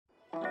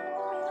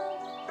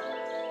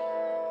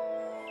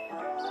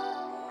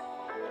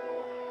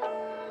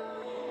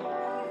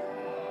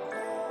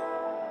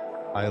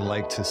I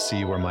like to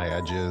see where my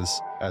edge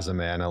is as a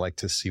man. I like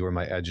to see where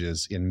my edge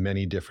is in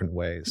many different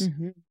ways.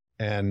 Mm-hmm.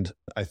 And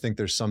I think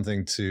there's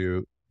something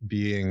to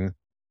being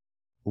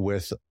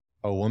with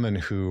a woman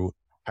who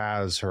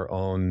has her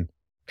own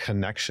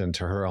connection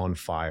to her own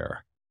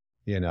fire,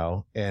 you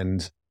know,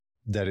 and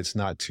that it's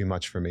not too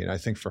much for me. And I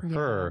think for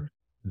her,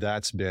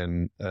 that's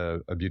been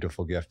a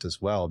beautiful gift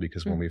as well,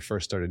 because when we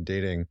first started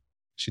dating,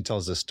 she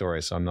tells this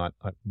story. So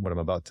what I'm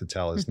about to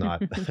tell is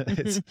not,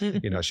 it's,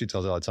 you know, she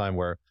tells it all the time,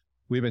 where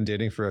we've been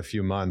dating for a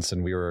few months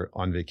and we were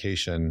on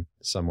vacation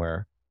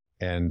somewhere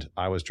and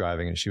I was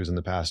driving and she was in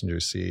the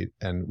passenger seat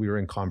and we were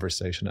in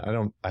conversation.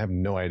 I have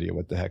no idea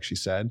what the heck she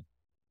said,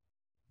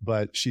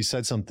 but she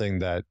said something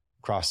that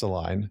crossed the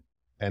line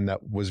and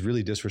that was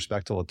really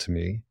disrespectful to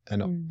me.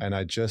 And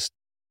I just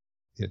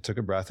took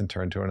a breath and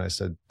turned to her and I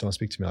said, "Don't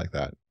speak to me like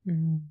that.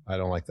 I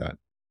don't like that."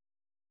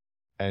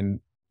 And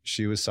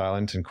she was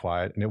silent and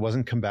quiet, and it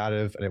wasn't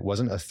combative and it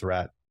wasn't a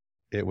threat.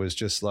 It was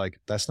just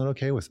like, that's not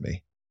okay with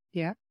me.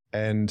 Yeah.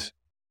 And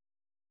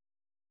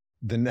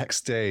the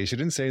next day, she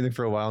didn't say anything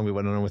for a while and we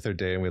went on with her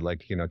day and we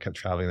kept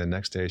traveling. The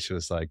next day she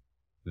was like,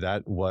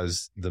 that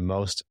was the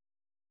most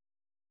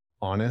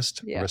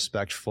honest,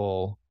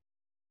 respectful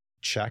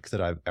check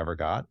that I've ever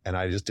got. And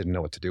I just didn't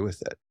know what to do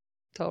with it.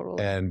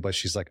 Totally. But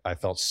she's like, I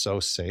felt so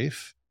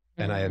safe.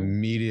 And I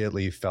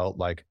immediately felt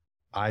like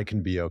I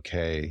can be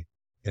okay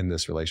in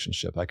this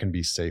relationship. I can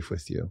be safe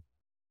with you.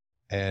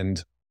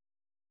 And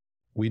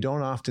we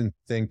don't often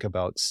think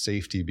about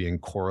safety being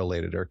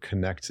correlated or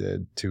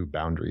connected to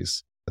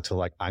boundaries, to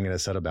like, I'm going to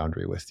set a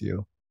boundary with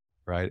you,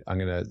 right? I'm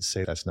going to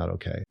say that's not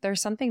okay.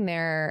 There's something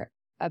there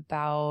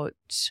about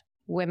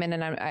women,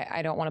 and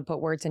I don't want to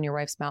put words in your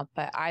wife's mouth,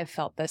 but I've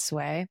felt this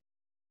way.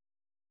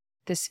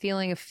 This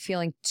feeling of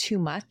feeling too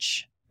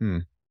much.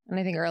 And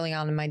I think early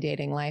on in my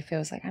dating life, it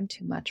was like, I'm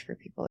too much for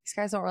people. These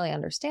guys don't really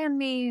understand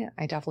me.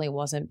 I definitely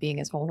wasn't being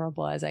as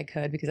vulnerable as I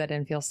could because I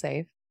didn't feel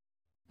safe.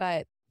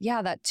 But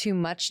yeah, that too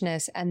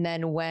muchness. And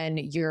then when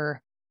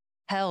you're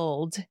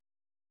held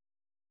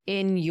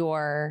in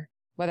your,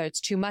 whether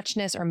it's too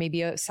muchness or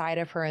maybe outside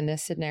of her in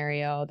this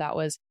scenario, that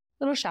was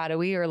a little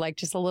shadowy or like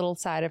just a little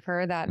side of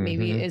her that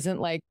maybe isn't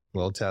like a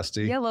little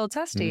testy. Yeah, a little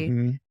testy.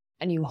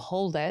 And you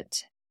hold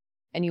it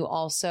and you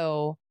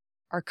also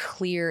are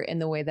clear in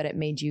the way that it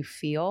made you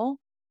feel.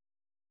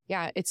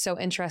 Yeah, it's so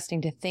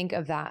interesting to think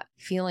of that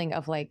feeling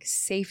of like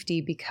safety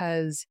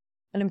because,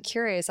 and I'm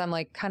curious, I'm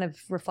like kind of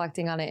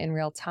reflecting on it in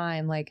real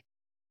time, like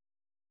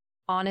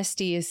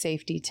honesty is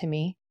safety to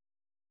me.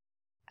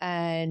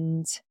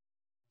 And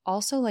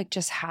also like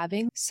just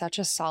having such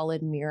a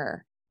solid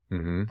mirror.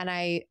 And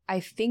I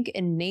think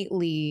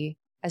innately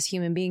as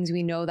human beings,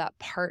 we know that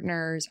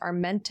partners are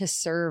meant to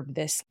serve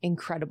this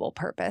incredible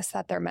purpose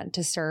that they're meant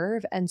to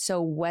serve. And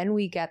so when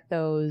we get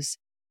those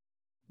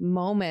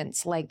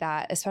moments like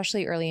that,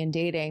 especially early in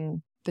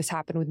dating, this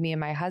happened with me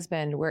and my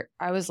husband, where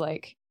I was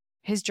like,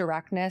 his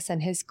directness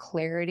and his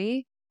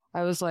clarity,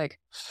 I was like,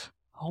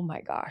 oh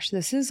my gosh,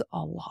 this is a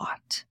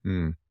lot.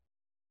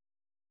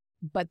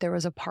 But there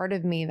was a part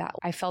of me that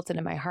I felt it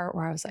in my heart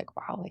where I was like,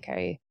 wow, like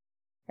I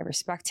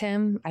respect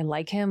him. I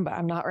like him, but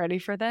I'm not ready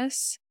for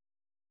this.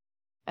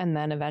 And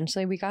then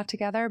eventually we got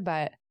together.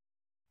 But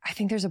I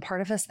think there's a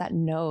part of us that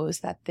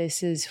knows that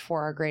this is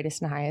for our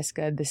greatest and highest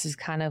good. This is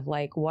kind of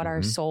like what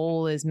our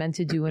soul is meant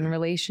to do in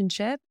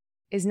relationship,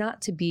 is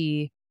not to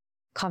be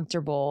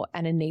comfortable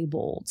and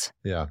enabled.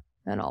 Yeah.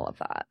 And all of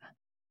that.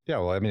 Yeah.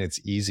 Well, I mean,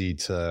 it's easy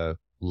to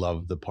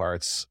love the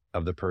parts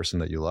of the person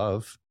that you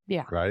love.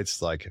 Yeah. Right.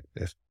 It's like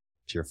if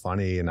you're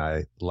funny and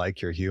I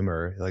like your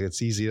humor, like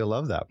it's easy to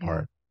love that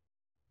part.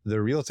 The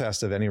real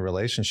test of any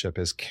relationship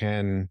is,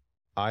 can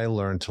I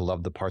learn to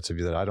love the parts of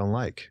you that I don't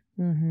like?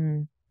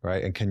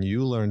 Right? And can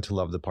you learn to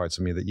love the parts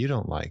of me that you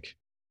don't like?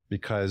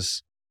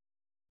 Because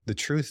the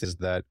truth is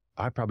that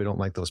I probably don't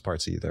like those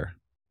parts either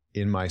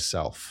in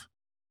myself,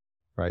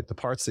 right? The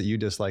parts that you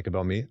dislike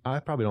about me, I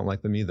probably don't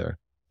like them either.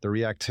 The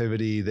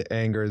reactivity, the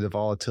anger, the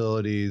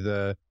volatility,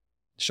 the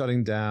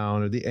shutting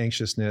down or the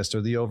anxiousness or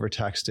the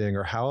over-texting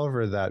or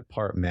however that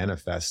part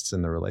manifests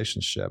in the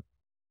relationship.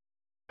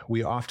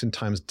 We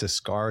oftentimes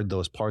discard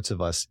those parts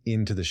of us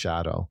into the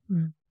shadow,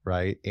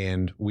 right?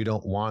 And we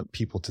don't want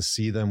people to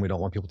see them. We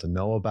don't want people to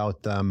know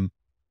about them.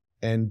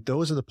 And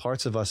those are the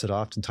parts of us that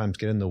oftentimes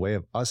get in the way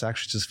of us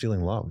actually just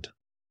feeling loved.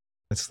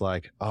 It's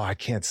like, oh, I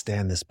can't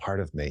stand this part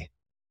of me.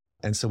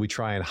 And so we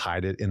try and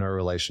hide it in our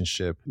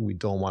relationship. We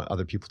don't want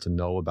other people to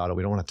know about it.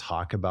 We don't want to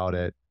talk about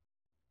it.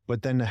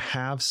 But then to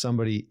have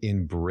somebody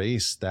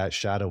embrace that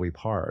shadowy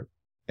part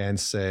and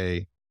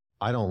say,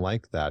 I don't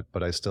like that,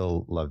 but I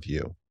still love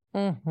you.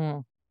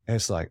 And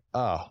it's like,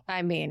 oh.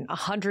 I mean,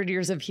 100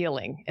 years of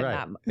healing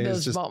in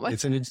those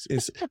moments.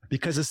 It's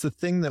because it's the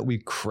thing that we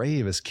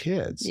crave as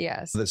kids.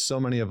 Yes. That so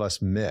many of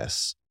us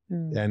miss.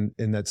 And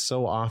that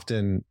so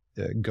often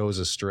goes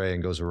astray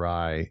and goes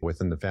awry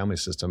within the family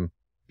system.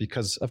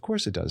 Because of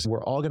course it does.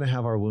 We're all going to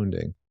have our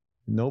wounding.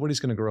 Nobody's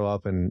going to grow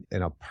up in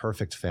a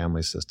perfect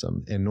family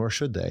system, and nor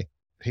should they.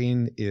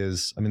 Pain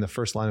is, I mean, the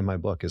first line of my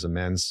book is, a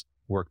man's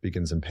work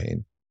begins in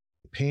pain.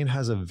 pain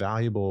has a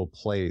valuable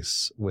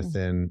place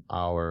within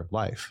our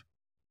life.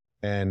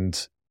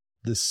 And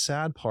the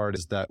sad part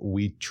is that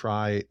we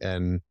try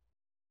and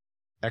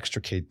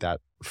extricate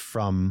that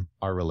from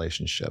our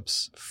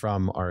relationships,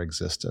 from our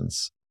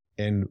existence.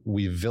 And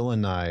we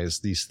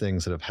villainize these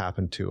things that have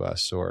happened to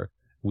us, or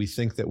we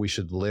think that we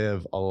should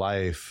live a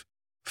life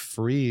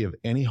free of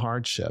any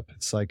hardship.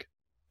 It's like,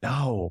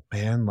 no,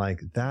 man,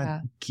 like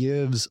that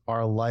gives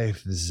our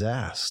life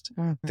zest.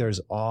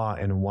 There's awe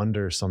and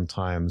wonder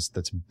sometimes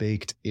that's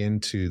baked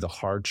into the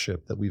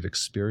hardship that we've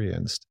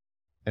experienced.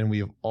 And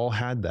we've all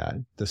had that.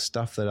 The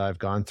stuff that I've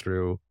gone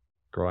through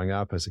growing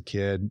up as a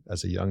kid,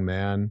 as a young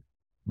man,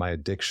 my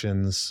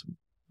addictions,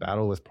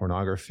 battle with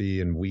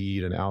pornography and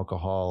weed and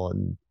alcohol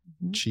and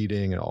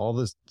cheating and all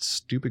this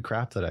stupid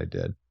crap that I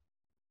did.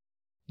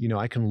 You know,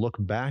 I can look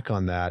back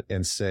on that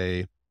and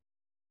say,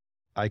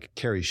 I could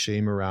carry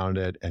shame around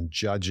it and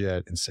judge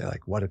it and say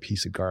like, what a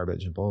piece of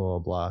garbage and blah, blah,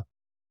 blah.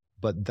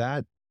 But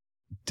that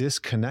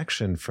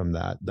disconnection from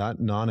that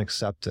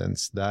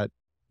non-acceptance, that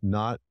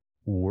not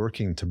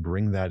working to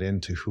bring that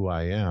into who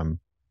I am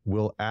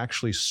will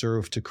actually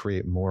serve to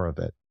create more of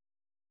it.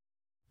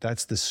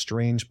 That's the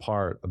strange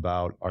part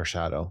about our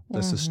shadow.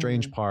 That's the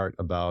strange part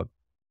about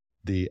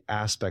the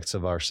aspects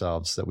of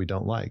ourselves that we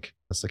don't like.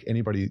 It's like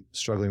anybody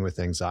struggling with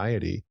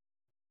anxiety.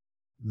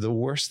 The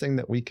worst thing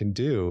that we can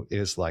do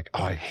is like,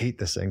 oh, I hate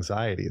this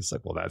anxiety. It's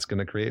like, well, that's going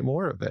to create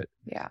more of it.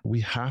 Yeah.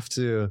 We have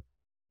to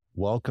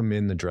welcome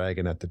in the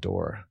dragon at the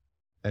door.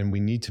 And we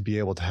need to be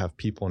able to have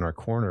people in our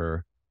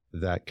corner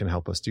that can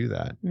help us do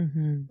that,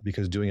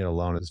 because doing it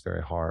alone is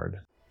very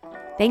hard.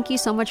 Thank you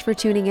so much for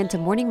tuning in to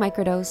Morning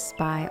Microdose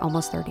by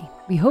Almost 30.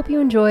 We hope you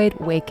enjoyed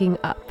waking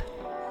up.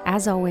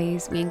 As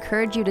always, we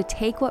encourage you to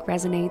take what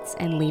resonates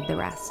and leave the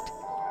rest.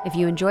 If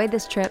you enjoyed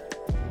this trip,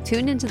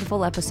 tune into the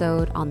full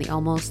episode on the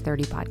Almost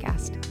 30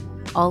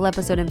 podcast. All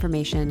episode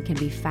information can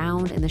be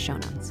found in the show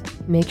notes.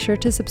 Make sure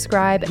to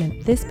subscribe, and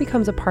if this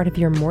becomes a part of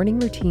your morning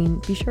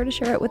routine, be sure to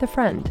share it with a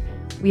friend.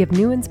 We have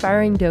new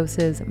inspiring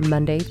doses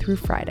Monday through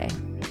Friday.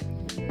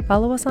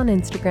 Follow us on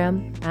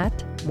Instagram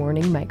at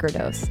Morning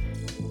Microdose,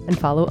 and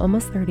follow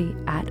Almost 30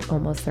 at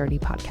Almost 30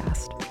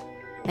 Podcast.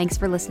 Thanks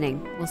for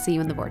listening. We'll see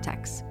you in the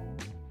vortex.